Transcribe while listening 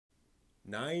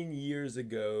9 years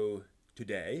ago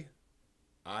today,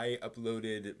 I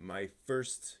uploaded my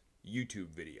first YouTube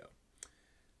video.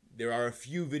 There are a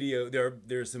few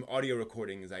there's some audio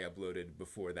recordings I uploaded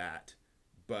before that,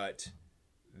 but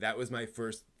that was my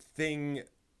first thing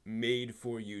made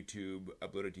for YouTube,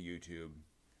 uploaded to YouTube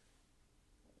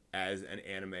as an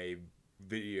anime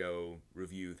video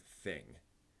review thing.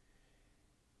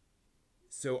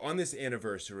 So on this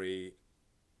anniversary,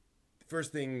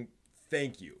 first thing,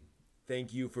 thank you.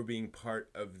 Thank you for being part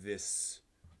of this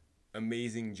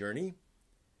amazing journey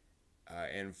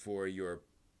and for your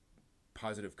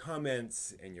positive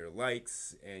comments and your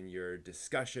likes and your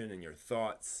discussion and your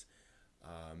thoughts.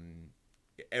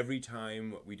 Every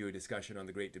time we do a discussion on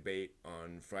the Great Debate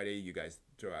on Friday, you guys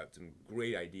throw out some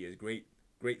great ideas, great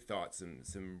thoughts, and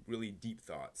some really deep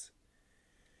thoughts.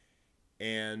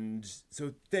 And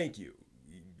so thank you.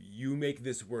 You make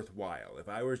this worthwhile. If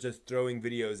I was just throwing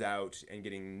videos out and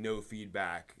getting no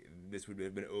feedback, this would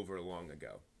have been over long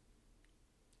ago.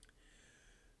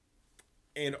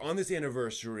 And on this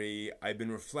anniversary, I've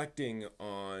been reflecting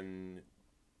on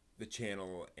the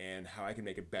channel and how I can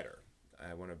make it better.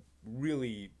 I want to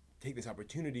really take this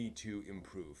opportunity to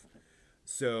improve.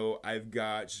 So I've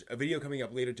got a video coming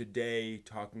up later today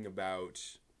talking about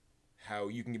how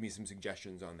you can give me some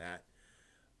suggestions on that.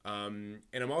 And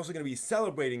I'm also going to be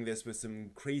celebrating this with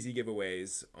some crazy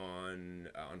giveaways on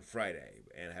Friday,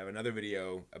 and I have another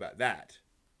video about that.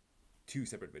 2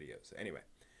 separate videos. Anyway,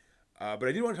 but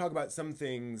I did want to talk about some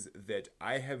things that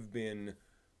I have been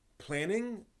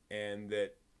planning and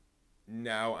that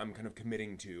now I'm kind of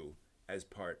committing to as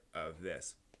part of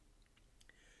this.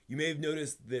 You may have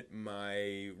noticed that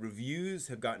my reviews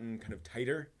have gotten kind of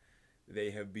tighter. They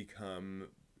have become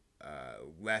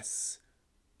less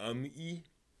y.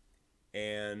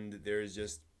 And there's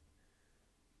just,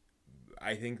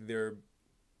 I think they're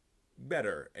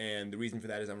better. And the reason for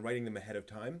that is I'm writing them ahead of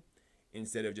time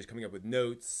instead of just coming up with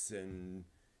notes and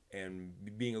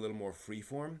being a little more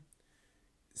freeform.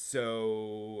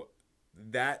 So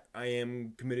that I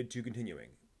am committed to continuing.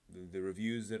 The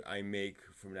reviews that I make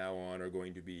from now on are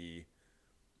going to be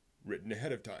written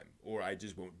ahead of time, or I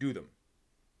just won't do them.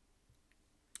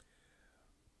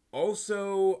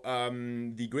 Also,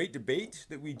 the Great Debate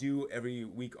that we do every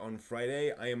week on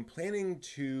Friday, I am planning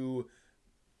to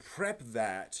prep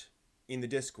that in the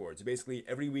Discord. So basically,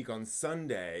 every week on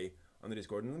Sunday on the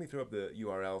Discord, and let me throw up the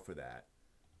URL for that.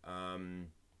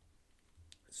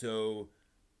 So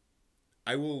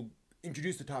I will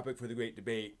introduce the topic for the Great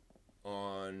Debate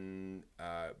on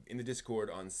in the Discord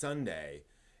on Sunday,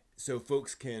 so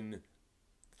folks can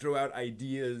throw out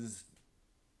ideas,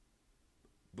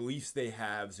 beliefs they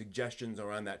have, suggestions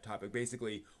around that topic.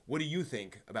 Basically, what do you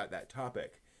think about that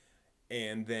topic?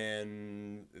 And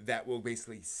then that will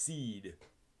basically seed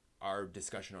our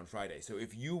discussion on Friday. So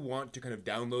if you want to kind of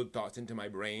download thoughts into my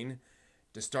brain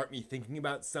to start me thinking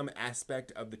about some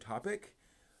aspect of the topic,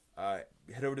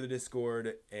 head over to the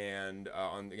Discord, and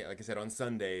like I said, on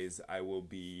Sundays, I will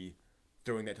be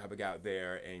throwing that topic out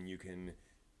there, and you can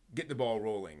get the ball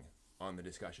rolling on the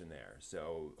discussion there.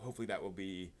 So hopefully that will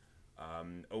be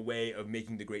a way of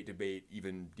making the Great Debate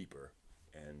even deeper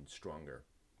and stronger.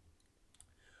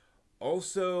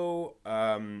 Also,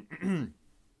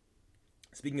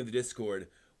 speaking of the Discord,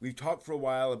 we've talked for a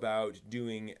while about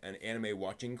doing an anime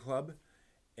watching club,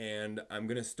 and I'm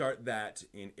going to start that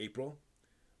in April,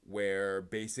 where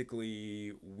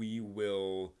basically we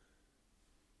will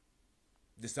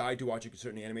decide to watch a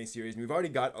certain anime series. And we've already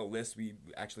got a list. We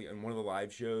actually, on one of the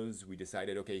live shows, we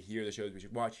decided, okay, here are the shows we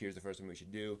should watch. Here's the first one we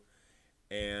should do.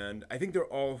 And I think they're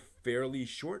all fairly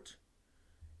short,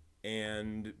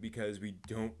 and because we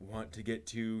don't want to get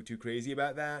too crazy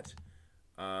about that.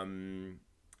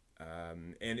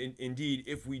 Indeed,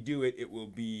 if we do it, it will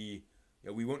be,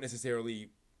 we won't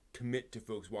necessarily commit to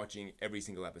folks watching every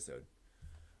single episode.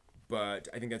 But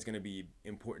I think that's going to be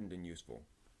important and useful.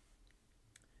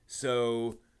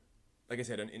 So, like I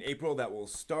said, in April that will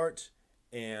start,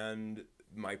 and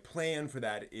my plan for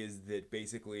that is that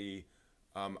basically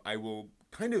I will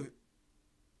kind of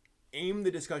aim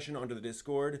the discussion onto the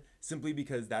Discord simply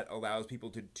because that allows people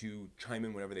to chime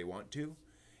in whenever they want to.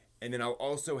 And then I'll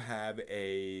also have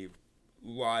a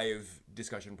live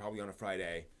discussion probably on a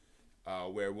Friday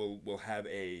where we'll have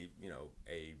a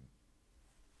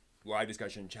live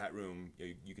discussion chat room.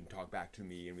 You can talk back to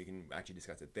me and we can actually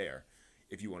discuss it there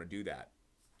if you want to do that.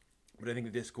 But I think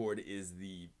the Discord is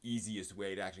the easiest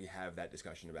way to actually have that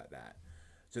discussion about that.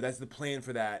 So that's the plan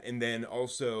for that. And then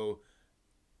also,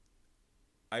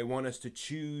 I want us to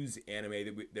choose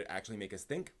anime that actually make us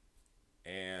think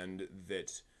and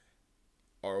that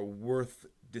are worth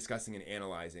discussing and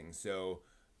analyzing. So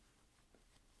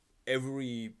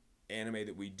every anime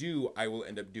that we do, I will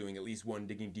end up doing at least one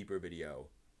digging deeper video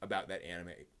about that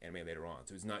anime later on.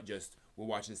 So it's not just we'll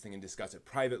watch this thing and discuss it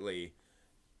privately.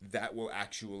 That will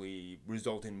actually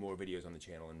result in more videos on the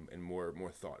channel and more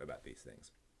thought about these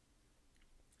things.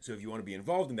 So if you want to be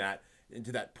involved in that, and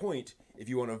to that point, if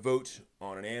you want to vote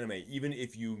on an anime, even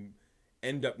if you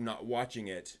end up not watching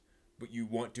it, but you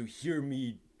want to hear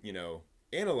me,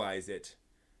 analyze it,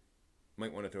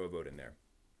 might want to throw a vote in there.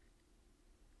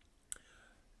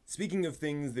 Speaking of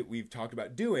things that we've talked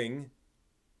about doing,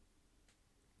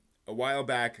 a while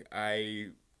back I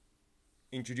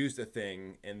introduced a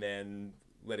thing and then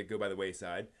let it go by the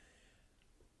wayside,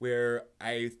 where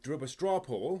I threw up a straw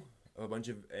poll of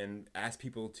and asked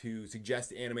people to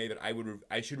suggest anime that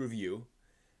I should review,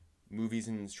 movies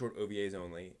and short OVAs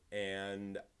only,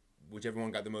 and whichever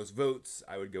one got the most votes,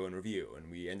 I would go and review.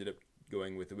 And we ended up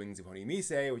going with The Wings of Honey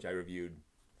Mise, which I reviewed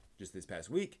just this past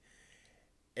week.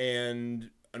 And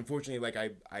unfortunately,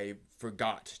 I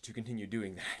forgot to continue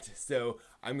doing that. So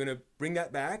I'm going to bring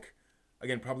that back.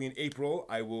 Again, probably in April,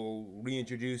 I will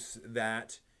reintroduce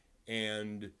that,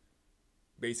 and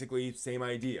basically same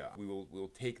idea.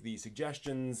 We'll take the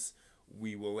suggestions,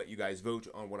 we will let you guys vote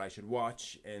on what I should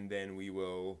watch, and then we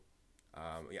will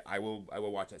I will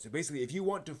watch that. So basically, if you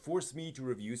want to force me to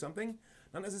review something,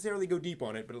 not necessarily go deep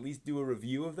on it, but at least do a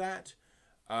review of that,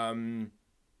 you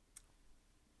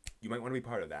might want to be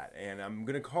part of that. And I'm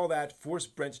going to call that Force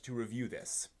Brent to Review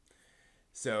This.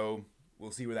 So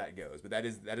we'll see where that goes. But that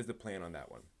is the plan on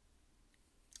that one.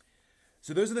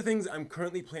 So those are the things I'm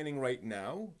currently planning right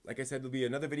now. Like I said, there'll be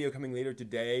another video coming later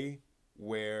today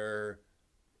where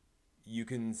you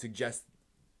can suggest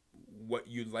what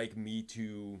you'd like me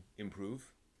to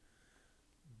improve.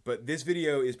 But this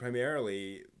video is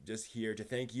primarily just here to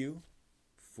thank you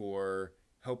for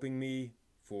helping me,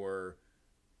 for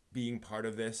being part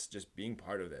of this. Just being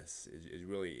part of this is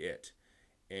really it.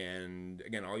 And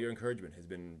again, all your encouragement has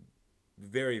been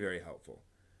very, very helpful.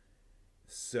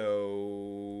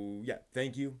 So yeah,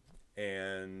 thank you,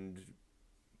 and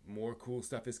more cool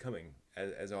stuff is coming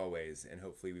as always, and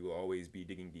hopefully we will always be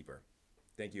digging deeper.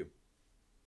 Thank you.